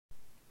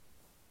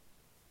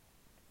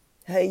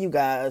Hey, you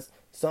guys.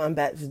 So I'm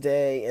back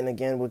today, and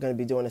again, we're going to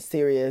be doing a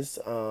serious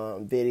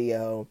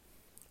video.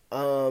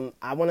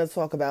 I want to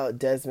talk about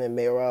Desmond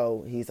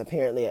Merrill. He's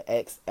apparently an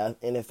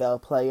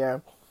ex-NFL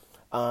player.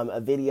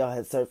 A video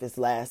had surfaced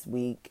last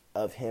week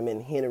of him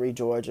in Henry,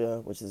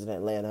 Georgia, which is in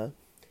Atlanta.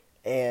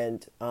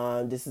 And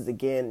this is,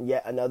 again,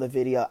 yet another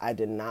video I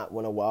did not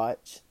want to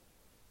watch.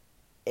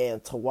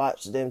 And to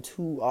watch them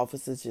two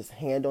officers just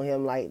handle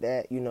him like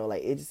that,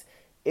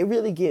 it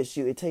really gets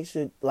you. It takes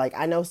you,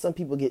 I know some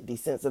people get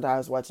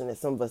desensitized watching it.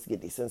 Some of us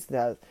get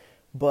desensitized.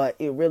 But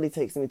it really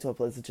takes me to a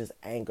place of just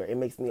anger. It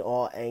makes me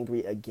all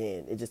angry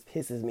again. It just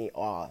pisses me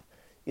off.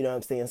 You know what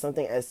I'm saying?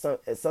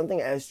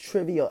 Something as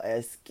trivial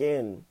as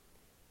skin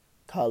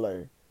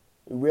color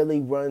really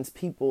runs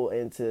people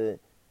into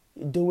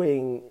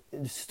doing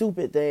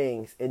stupid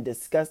things and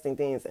disgusting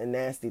things and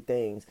nasty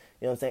things.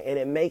 You know what I'm saying? And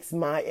it makes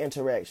my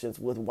interactions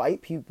with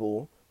white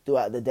people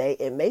throughout the day,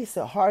 it makes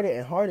it harder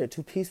and harder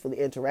to peacefully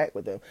interact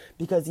with them.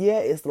 Because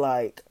it's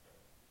like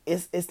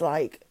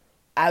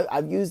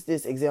I've used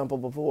this example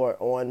before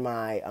on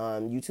my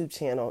YouTube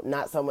channel,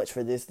 not so much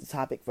for this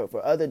topic, but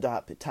for other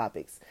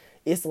topics.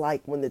 It's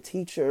like when the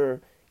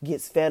teacher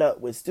gets fed up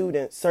with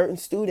certain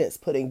students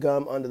putting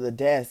gum under the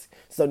desk.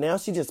 So now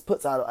she just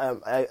puts out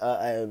an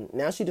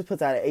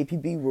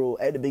APB rule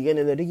at the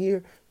beginning of the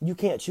year. You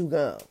can't chew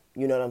gum.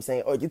 You know what I'm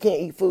saying? Or you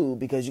can't eat food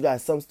because you got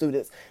some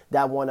students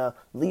that want to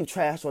leave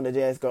trash on the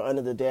desk or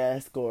under the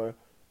desk, or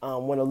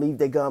want to leave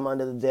their gum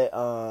under the desk.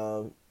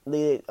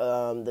 Leave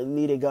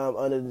their gum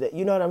under the.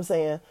 You know what I'm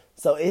saying?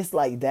 So it's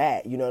like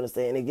that. You know what I'm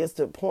saying? It gets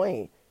to a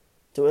point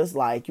to it's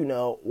like,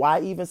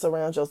 why even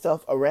surround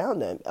yourself around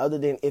them other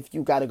than if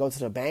you got to go to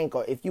the bank,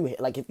 or if you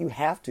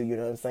have to. You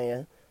know what I'm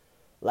saying?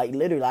 Like,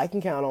 literally, I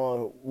can count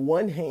on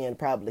one hand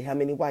probably how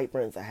many white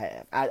friends I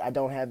have. I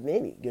don't have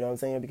many. You know what I'm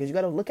saying? Because you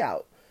got to look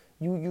out.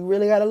 You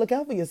really got to look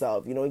out for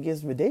yourself. It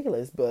gets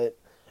ridiculous, but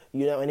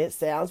and it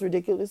sounds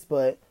ridiculous,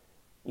 but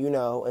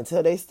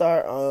until they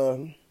start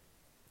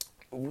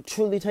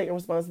truly taking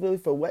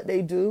responsibility for what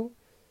they do,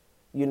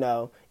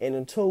 and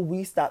until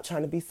we stop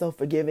trying to be so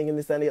forgiving and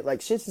this and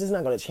that, shit's just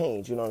not going to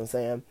change, you know what I'm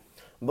saying?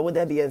 But with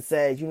that being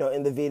said,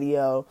 in the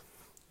video,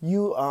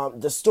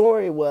 the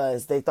story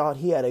was they thought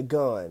he had a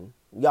gun.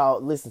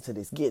 Y'all listen to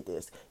this, get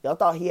this. Y'all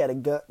thought he had a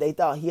gun. They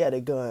thought he had a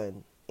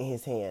gun in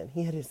his hand.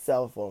 He had his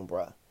cell phone,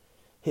 bruh.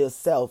 His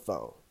cell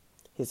phone.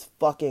 His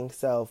fucking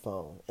cell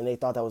phone. And they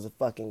thought that was a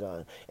fucking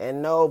gun.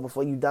 And no,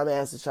 before you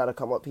dumbasses try to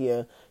come up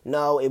here,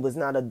 no, it was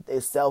not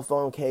a cell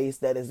phone case.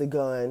 That is a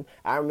gun.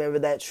 I remember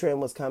that trend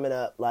was coming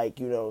up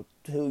 2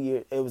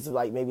 years, it was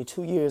maybe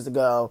 2 years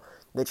ago.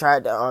 They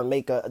tried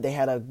to they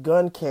had a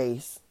gun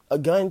case, a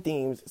gun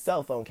themed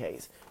cell phone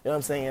case. You know what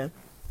I'm saying?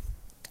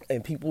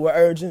 And people were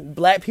urging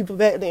black people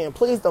back then,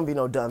 please don't be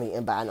no dummy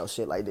and buy no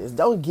shit like this.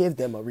 Don't give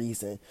them a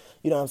reason.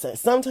 You know what I'm saying?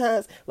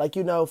 Sometimes,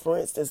 for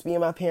instance, me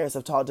and my parents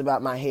have talked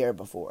about my hair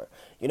before.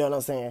 You know what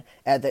I'm saying?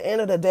 At the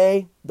end of the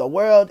day, the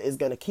world is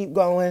going to keep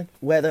going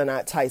whether or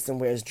not Tyson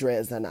wears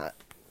dreads or not.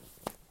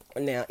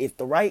 Now, if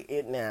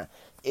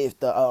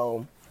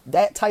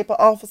that type of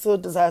officer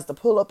decides to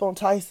pull up on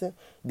Tyson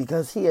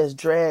because he has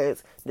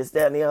dreads, this,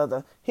 that, and the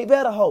other, he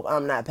better hope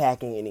I'm not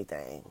packing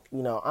anything.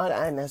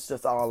 And that's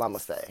just all I'm going to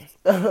say.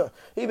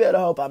 He better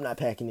hope I'm not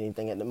packing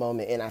anything at the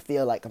moment, and I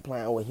feel like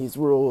complying with his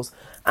rules.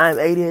 I'm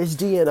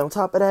ADHD, and on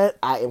top of that,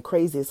 I am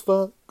crazy as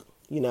fuck,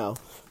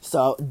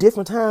 So,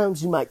 different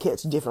times, you might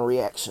catch different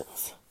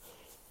reactions.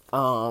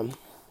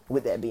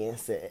 With that being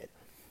said.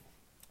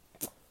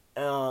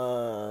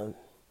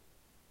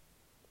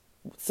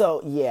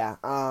 So, yeah,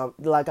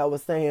 like I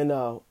was saying,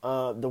 though,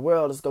 the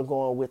world is going to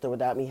go on with or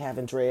without me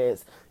having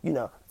dreads.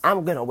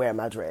 I'm going to wear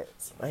my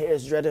dreads. My hair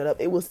is dreaded up.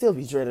 It will still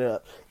be dreaded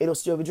up. It'll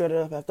still be dreaded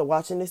up after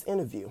watching this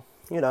interview.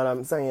 You know what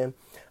I'm saying?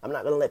 I'm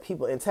not going to let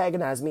people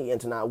antagonize me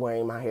into not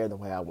wearing my hair the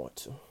way I want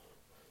to.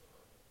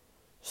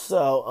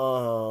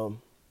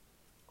 So,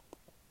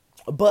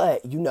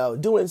 but,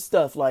 doing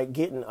stuff like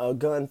getting a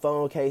gun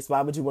phone case,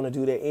 why would you want to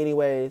do that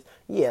anyways?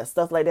 Yeah,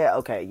 stuff like that.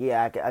 Okay,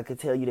 yeah, I could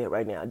tell you that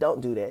right now.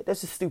 Don't do that. That's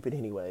just stupid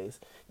anyways.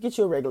 Get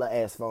you a regular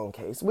ass phone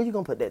case. Where you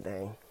going to put that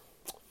thing?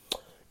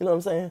 You know what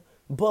I'm saying?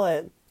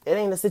 But it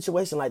ain't a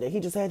situation like that. He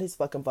just had his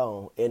fucking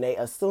phone, and they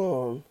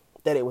assumed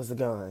that it was a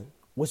gun,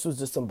 which was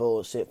just some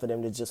bullshit for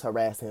them to just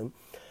harass him.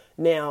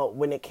 Now,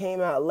 when it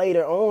came out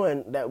later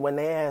on, that when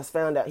they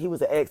found out he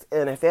was an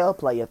ex-NFL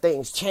player,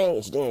 things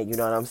changed then, you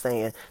know what I'm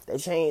saying? They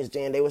changed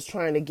then. They was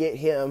trying to get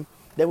him,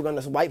 they were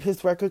going to wipe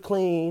his record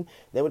clean.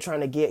 They were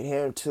trying to get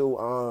him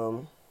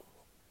to,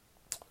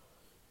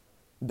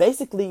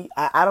 basically,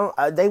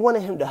 they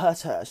wanted him to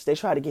hush-hush. They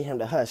tried to get him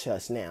to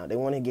hush-hush now. They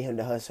wanted to get him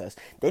to hush-hush.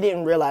 They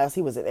didn't realize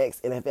he was an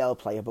ex-NFL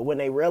player, but when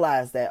they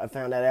realized that and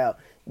found that out,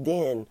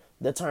 then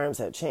the terms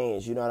have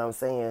changed, you know what I'm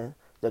saying?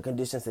 The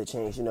conditions have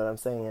changed, you know what I'm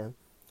saying?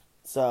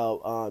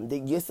 So,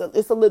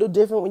 it's a little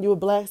different when you're a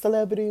black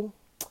celebrity.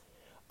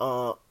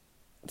 To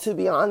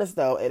be honest,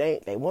 though, it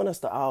ain't. They want us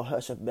to all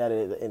hush up about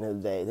it at the end of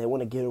the day. They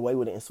want to get away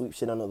with it and sweep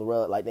shit under the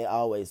rug like they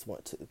always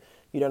want to.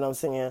 You know what I'm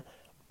saying?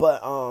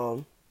 But,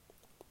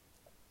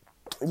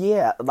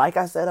 yeah, like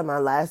I said in my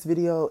last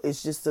video,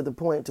 it's just to the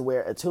point to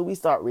where until we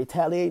start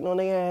retaliating on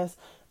their ass,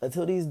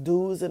 until these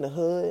dudes in the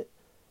hood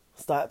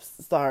start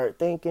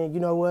thinking, you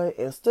know what,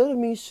 instead of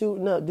me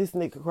shooting up this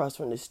nigga across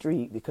from the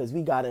street because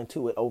we got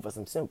into it over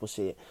some simple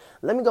shit,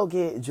 let me go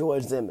get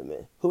George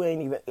Zimmerman, who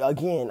ain't even,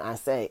 again, I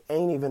say,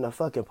 ain't even a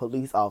fucking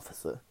police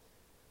officer,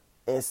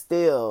 and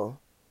still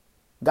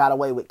got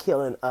away with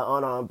killing an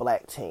unarmed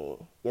black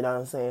teen. You know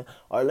what I'm saying?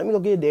 Or let me go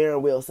get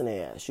Darren Wilson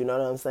ass. You know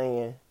what I'm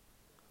saying?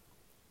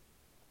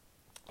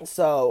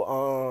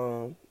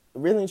 So,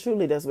 really and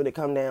truly, that's what it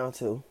come down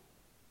to.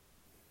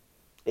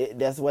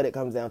 That's what it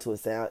comes down to.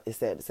 It's sad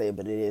to say,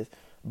 but it is.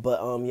 But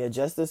yeah,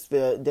 justice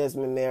for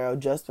Desmond Merrill,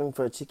 justice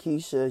for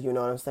Chiquisha. You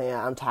know what I'm saying?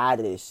 I'm tired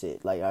of this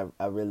shit. Like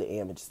I really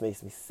am. It just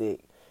makes me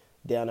sick,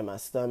 down in my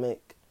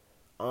stomach.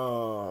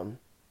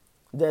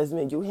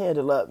 Desmond, you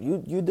handle up.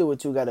 You do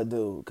what you gotta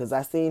do. Cause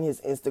I seen his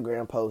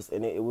Instagram post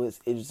and it was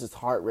just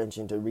heart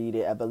wrenching to read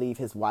it. I believe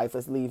his wife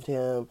has leaving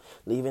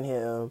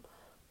him.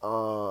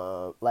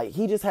 Like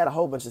he just had a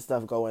whole bunch of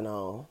stuff going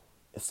on.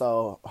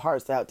 So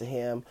hearts out to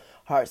him.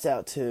 Hearts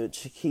out to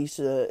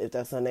Chiquisha, if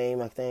that's her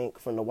name, I think,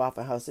 from the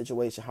Waffle House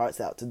situation.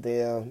 Hearts out to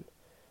them.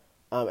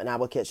 And I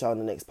will catch y'all on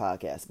the next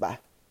podcast. Bye.